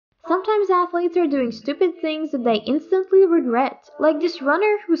Sometimes athletes are doing stupid things that they instantly regret, like this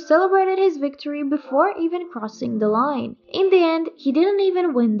runner who celebrated his victory before even crossing the line. In the end, he didn't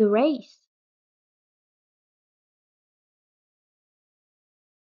even win the race.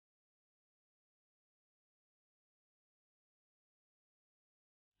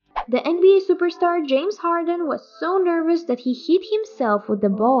 The NBA superstar James Harden was so nervous that he hit himself with the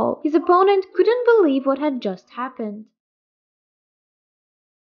ball. His opponent couldn't believe what had just happened.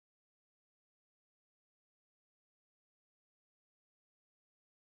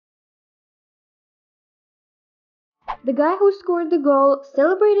 The guy who scored the goal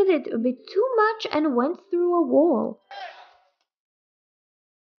celebrated it a bit too much and went through a wall.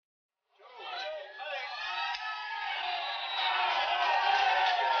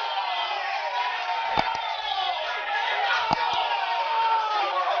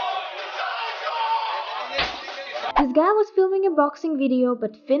 This guy was filming a boxing video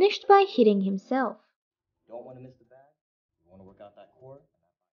but finished by hitting himself. Don't want to miss the bag. You want to work out that core.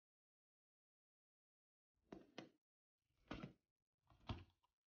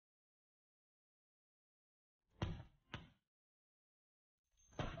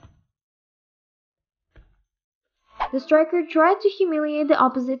 The striker tried to humiliate the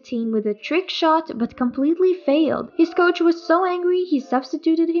opposite team with a trick shot but completely failed. His coach was so angry he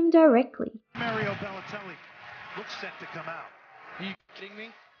substituted him directly. Mario Balotelli looks set to come out. Are you kidding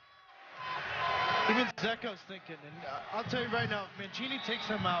me? Even Zeko's thinking, and I'll tell you right now, if Mancini takes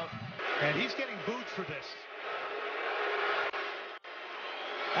him out, and he's getting booed for this.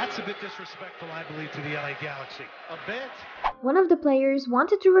 That's a bit disrespectful, I believe, to the LA Galaxy. A bit. One of the players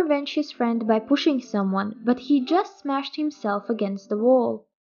wanted to revenge his friend by pushing someone, but he just smashed himself against the wall.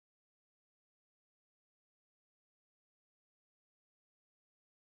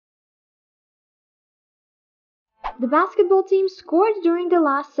 The basketball team scored during the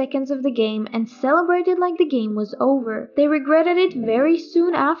last seconds of the game and celebrated like the game was over. They regretted it very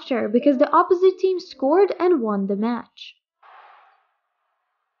soon after because the opposite team scored and won the match.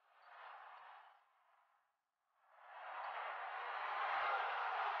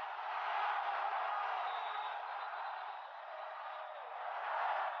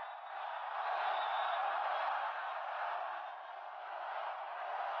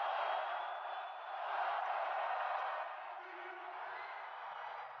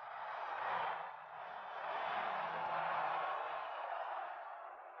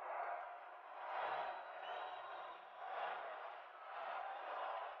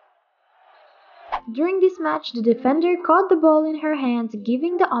 During this match, the defender caught the ball in her hands,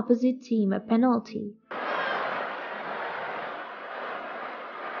 giving the opposite team a penalty.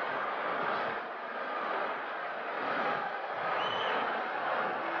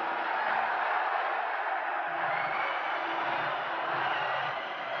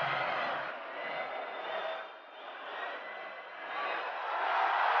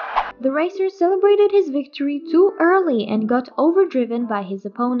 The racer celebrated his victory too early and got overdriven by his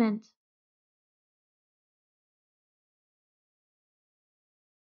opponent.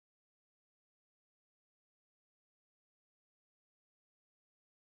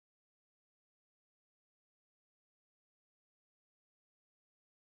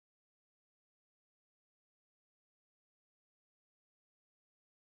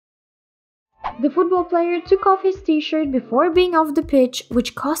 The football player took off his t-shirt before being off the pitch,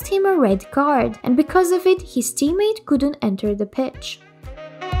 which cost him a red card, and because of it, his teammate couldn't enter the pitch.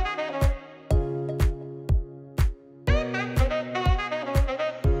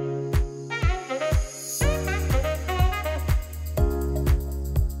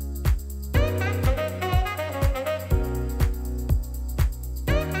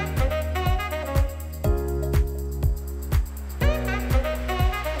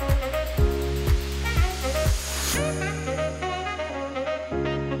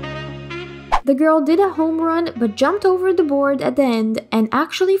 The girl did a home run but jumped over the board at the end and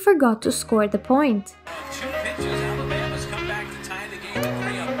actually forgot to score the point. Two pitches, Alabama's come back to tie the game at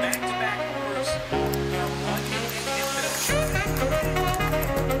 3 on back-to-back overs.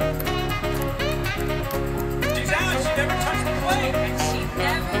 She's out. She never touched the plate. She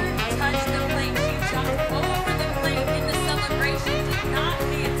never touched the plate. She jumped over the plate in the celebration. Did not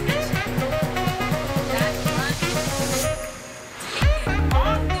pay attention. That run taken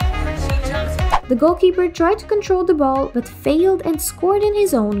off the board. She jumps. The goalkeeper tried to control the ball but failed and scored in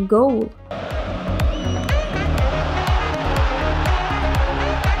his own goal.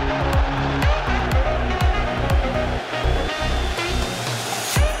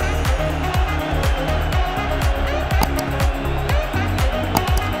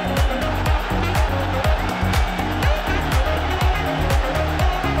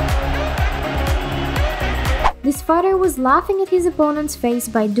 This fighter was laughing at his opponent's face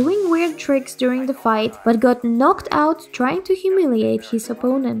by doing weird tricks during the fight, but got knocked out trying to humiliate his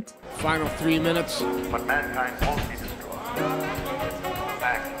opponent. Final 3 minutes. But mankind won't be destroyed. It's the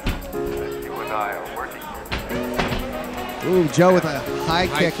fact that you and I are working here. Ooh, Joe with a high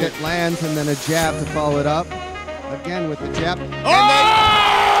kick that lands and then a jab to follow it up. Again with the jab.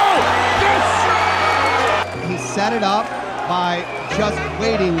 He set it up by just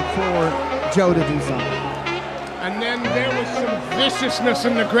waiting for Joe to do something. And then there was some viciousness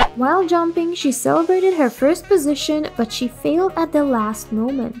in the ground. While jumping, she celebrated her first position, but she failed at the last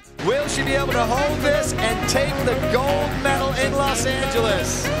moment. Will she be able to hold this and take the gold medal in Los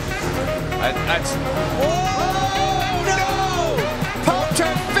Angeles? That's... Oh, no! Poked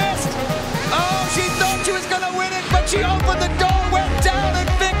her fist! Oh, she thought she was going to win it, but she opened the door, went down, and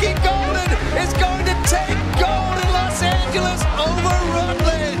Vicky Golden is going to take gold in Los Angeles over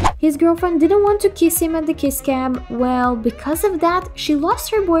Rutland! His girlfriend didn't want to kiss him at the kiss cam. Well, because of that, she lost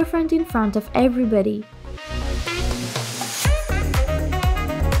her boyfriend in front of everybody.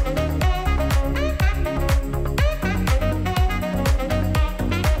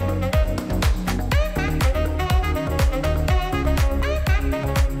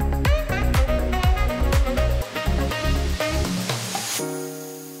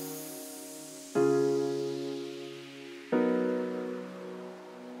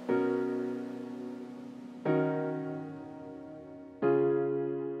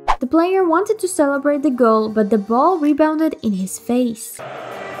 The player wanted to celebrate the goal, but the ball rebounded in his face.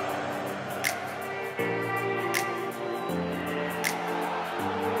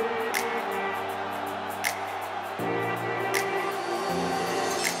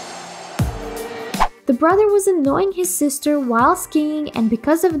 The brother was annoying his sister while skiing, and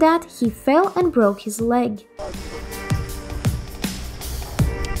because of that, he fell and broke his leg.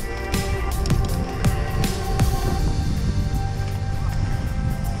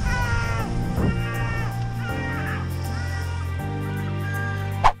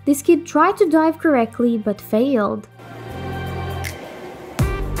 This kid tried to dive correctly but failed.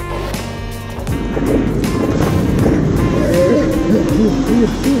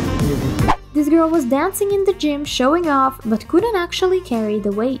 This girl was dancing in the gym showing off but couldn't actually carry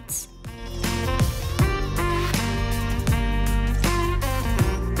the weights.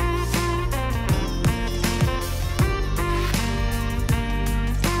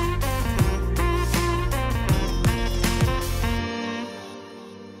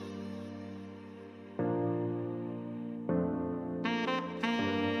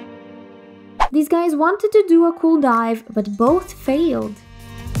 These guys wanted to do a cool dive, but both failed.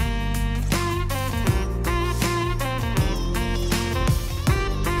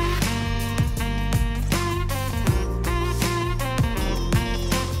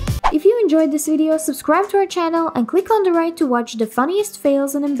 If you enjoyed this video, subscribe to our channel and click on the right to watch the funniest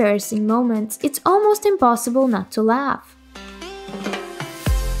fails and embarrassing moments. It's almost impossible not to laugh.